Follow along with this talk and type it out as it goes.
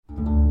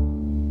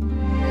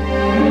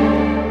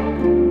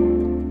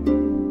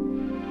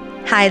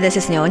Hi, this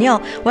is Niu Niu.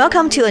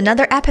 Welcome to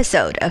another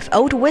episode of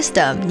Old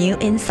Wisdom, New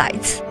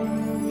Insights.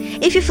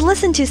 If you've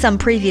listened to some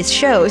previous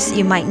shows,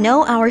 you might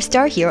know our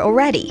star here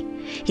already.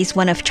 He's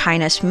one of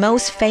China's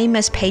most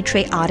famous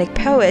patriotic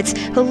poets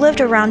who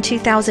lived around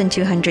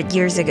 2,200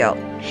 years ago.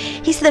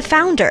 He's the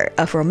founder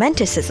of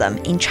Romanticism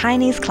in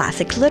Chinese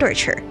classic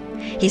literature.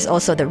 He's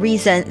also the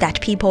reason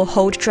that people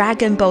hold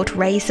dragon boat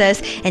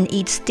races and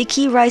eat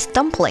sticky rice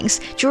dumplings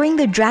during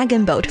the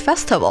Dragon Boat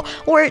Festival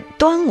or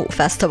Duanwu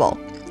Festival.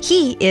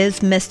 He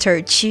is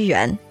Mr. Qu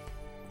Yuan.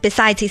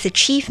 Besides his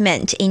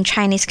achievement in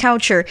Chinese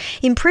culture,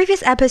 in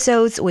previous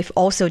episodes we've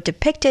also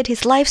depicted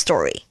his life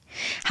story.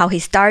 How he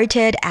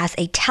started as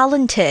a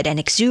talented and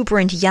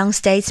exuberant young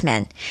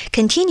statesman,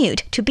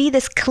 continued to be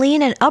this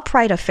clean and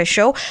upright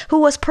official who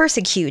was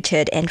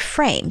persecuted and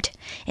framed,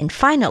 and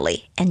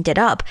finally ended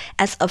up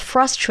as a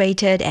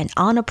frustrated and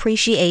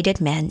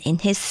unappreciated man in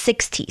his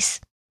 60s.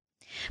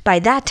 By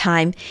that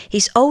time,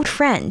 his old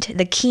friend,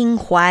 the King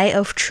Huai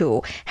of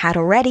Chu, had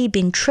already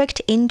been tricked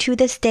into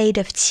the state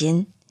of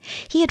Qin.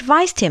 He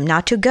advised him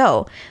not to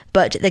go,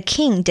 but the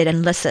king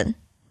didn't listen.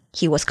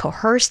 He was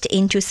coerced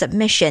into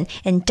submission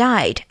and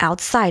died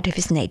outside of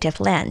his native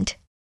land.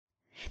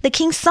 The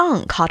king's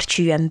son called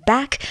Qu Yuan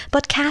back,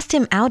 but cast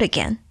him out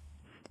again.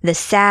 The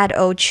sad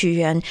old Qu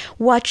Yuan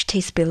watched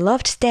his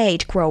beloved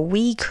state grow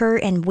weaker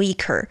and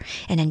weaker,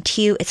 and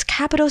until its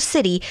capital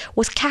city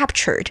was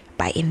captured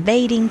by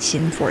invading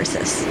Qin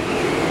forces.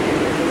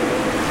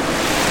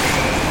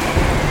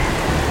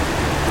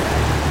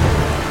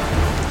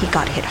 He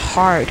got hit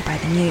hard by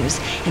the news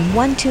and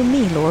went to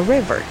Miluo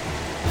River.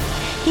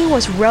 He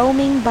was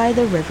roaming by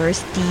the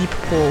river's deep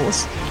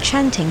pools,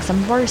 chanting some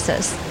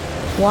verses,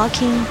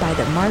 walking by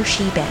the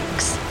marshy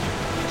banks.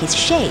 His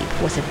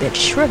shape was a bit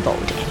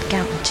shriveled and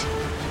gaunt.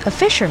 A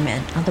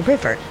fisherman on the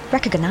river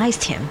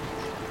recognized him.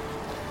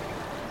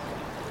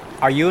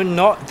 Are you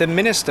not the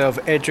Minister of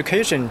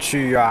Education, Qu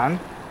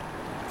Yuan?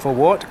 For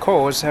what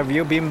cause have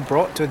you been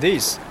brought to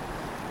this?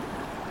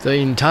 The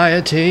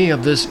entirety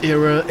of this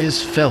era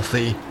is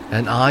filthy,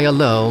 and I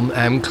alone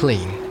am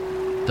clean.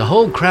 The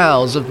whole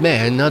crowds of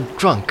men are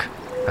drunk,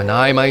 and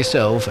I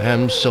myself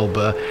am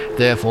sober,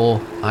 therefore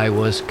I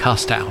was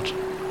cast out.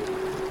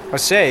 A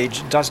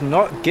sage does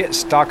not get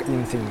stuck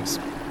in things.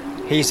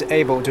 He is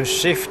able to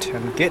shift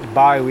and get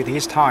by with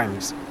his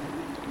times.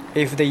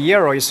 If the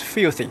era is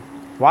filthy,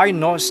 why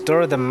not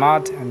stir the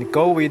mud and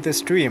go with the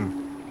stream?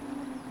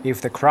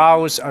 If the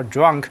crowds are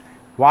drunk,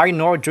 why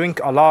not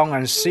drink along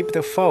and sip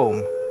the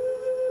foam?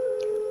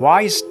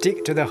 Why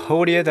stick to the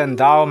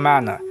holier-than-thou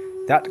manner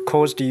that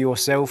caused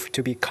yourself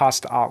to be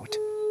cast out?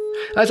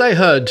 As I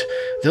heard,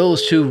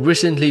 those who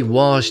recently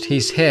washed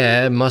his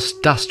hair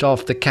must dust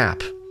off the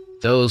cap.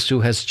 Those who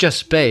has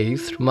just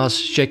bathed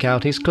must shake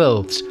out his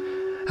clothes.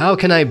 How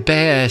can I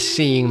bear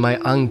seeing my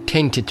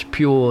untainted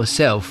pure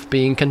self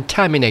being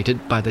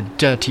contaminated by the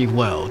dirty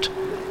world?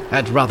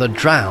 I'd rather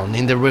drown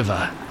in the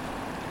river.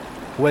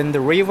 When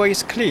the river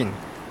is clean,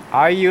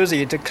 I use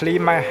it to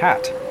clean my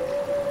hat.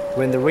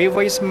 When the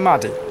river is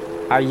muddy,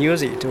 I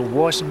use it to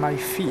wash my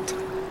feet.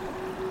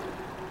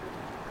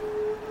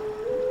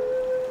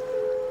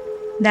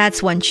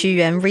 That's when Qu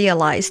Yuan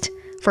realized,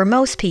 for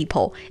most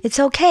people, it's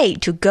okay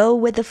to go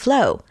with the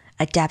flow,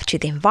 adapt to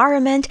the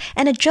environment,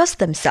 and adjust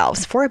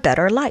themselves for a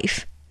better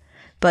life.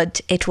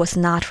 But it was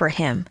not for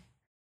him.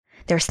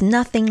 There's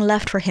nothing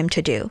left for him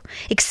to do,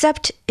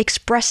 except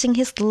expressing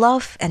his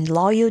love and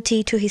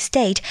loyalty to his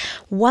state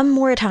one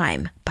more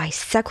time by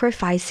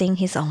sacrificing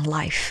his own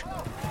life.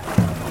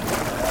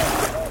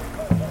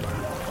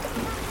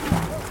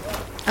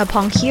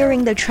 Upon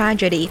hearing the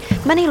tragedy,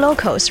 many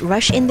locals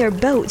rushed in their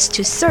boats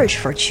to search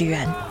for Qu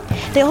Yuan.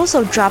 They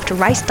also dropped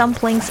rice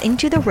dumplings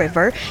into the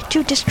river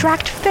to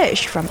distract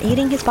fish from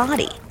eating his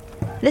body.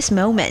 This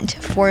moment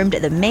formed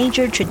the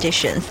major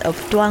traditions of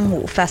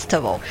Duanwu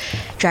Festival,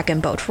 Dragon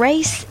Boat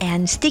Race,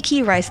 and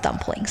sticky rice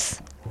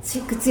dumplings.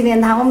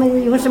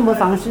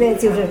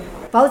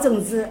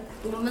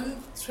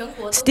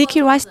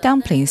 Sticky rice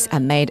dumplings are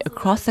made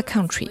across the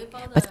country,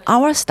 but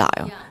our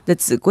style, the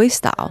Zigui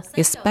style,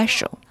 is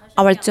special.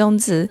 Our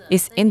zongzi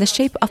is in the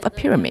shape of a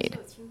pyramid.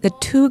 The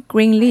two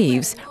green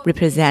leaves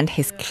represent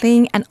his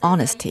clean and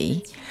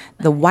honesty.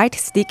 The white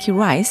sticky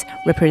rice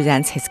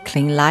represents his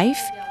clean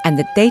life, and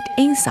the date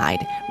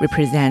inside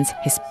represents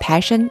his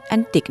passion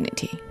and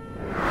dignity.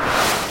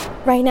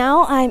 Right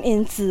now, I'm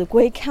in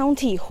Zigui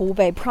County,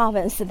 Hubei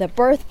Province, the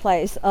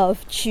birthplace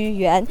of Qu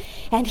Yuan.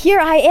 And here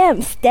I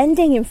am,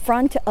 standing in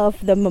front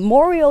of the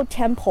memorial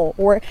temple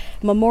or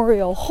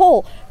memorial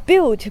hall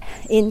built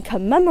in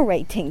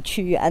commemorating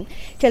Qu Yuan.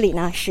 这里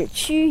呢是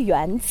屈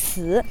原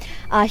祠.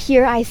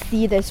 Here I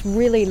see this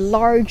really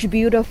large,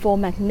 beautiful,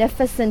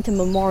 magnificent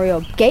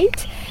memorial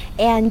gate,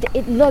 and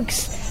it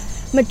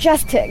looks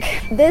majestic.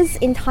 This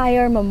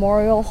entire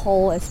memorial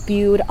hall is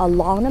built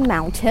along a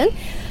mountain,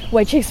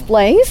 which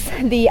explains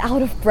the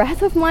out of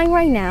breath of mine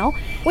right now.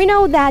 We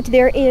know that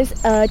there is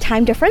a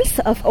time difference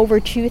of over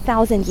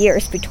 2,000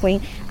 years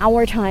between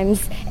our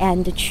times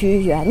and Qu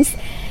Yuan's.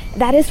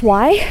 That is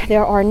why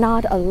there are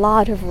not a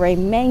lot of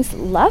remains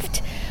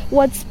left.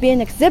 what's being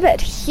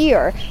exhibited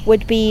here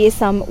would be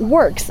some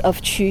works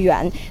of Qu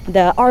Yuan,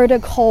 the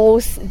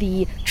articles,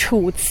 the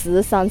楚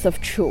辞, sons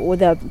of Chu,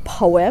 the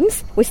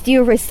poems. We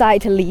still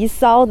recite Li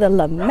Sao, the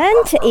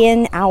lament,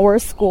 in our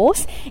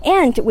schools,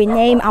 and we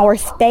name our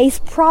space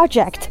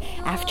project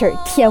after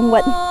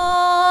Tianwen.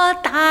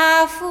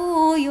 大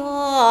夫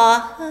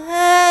哟，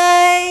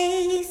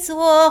嘿，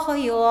左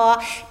哟，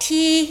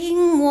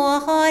听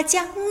我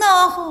讲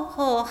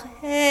喽，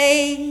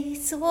嘿，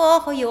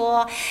左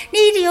哟，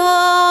你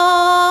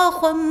的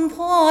魂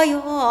魄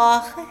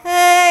哟，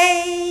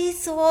嘿，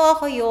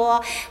左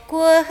哟，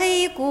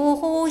归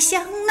故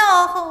乡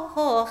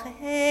喽，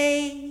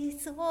嘿，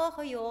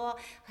左哟，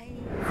嘿。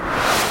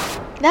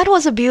That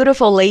was a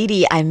beautiful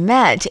lady I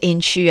met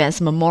in Qu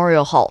Yuan's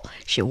Memorial Hall.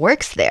 She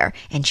works there,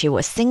 and she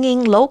was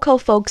singing local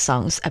folk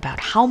songs about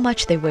how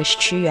much they wish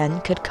Qu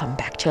Yuan could come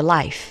back to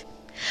life.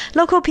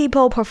 Local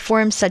people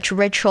perform such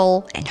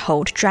ritual and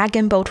hold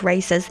dragon boat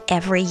races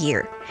every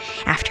year.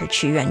 After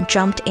Qu Yuan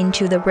jumped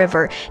into the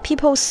river,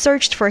 people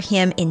searched for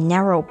him in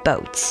narrow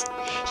boats.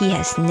 He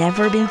has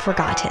never been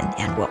forgotten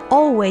and will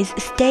always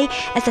stay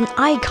as an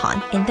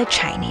icon in the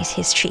Chinese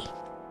history.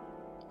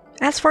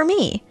 As for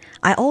me,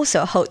 I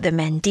also hold the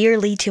man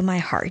dearly to my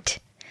heart.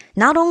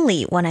 Not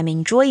only when I'm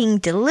enjoying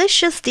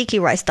delicious sticky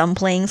rice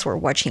dumplings or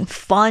watching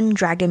fun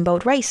dragon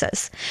boat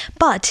races,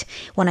 but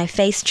when I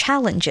face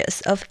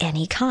challenges of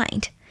any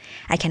kind.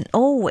 I can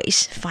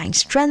always find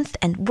strength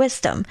and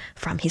wisdom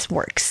from his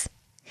works.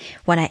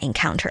 When I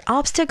encounter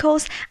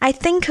obstacles, I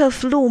think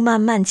of 路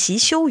漫漫其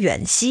修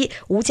远兮，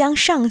吾将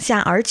上下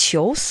而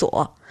求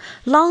索。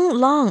Long,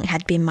 long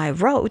had been my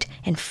road,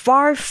 and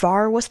far,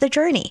 far was the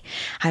journey.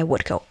 I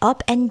would go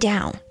up and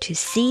down to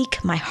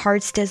seek my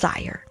heart's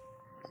desire.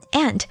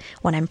 And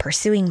when I'm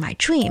pursuing my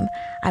dream,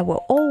 I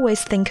will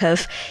always think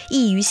of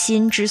异于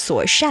心之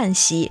所善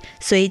兮，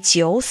虽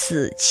九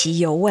死其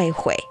犹未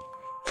悔.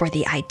 For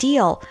the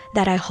ideal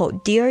that I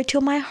hold dear to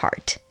my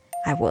heart,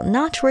 I will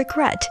not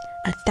regret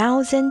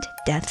 1,000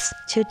 deaths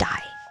to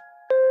die.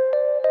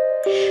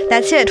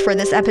 That's it for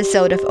this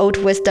episode of Old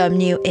Wisdom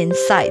New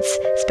Insights.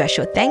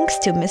 Special thanks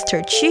to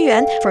Mr. Qu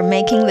Yuan for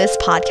making this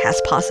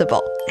podcast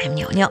possible. I'm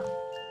Niu Niu.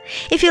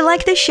 If you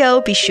like the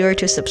show, be sure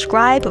to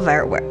subscribe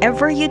via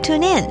wherever you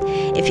tune in.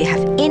 If you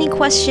have any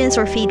questions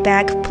or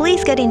feedback,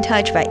 please get in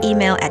touch by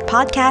email at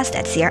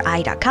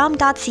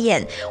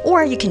podcast@cri.com.cn,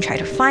 or you can try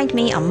to find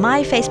me on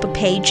my Facebook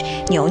page,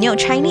 Niu Niu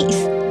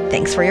Chinese.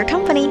 Thanks for your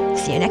company.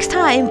 See you next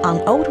time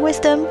on Old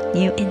Wisdom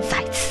New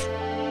Insights.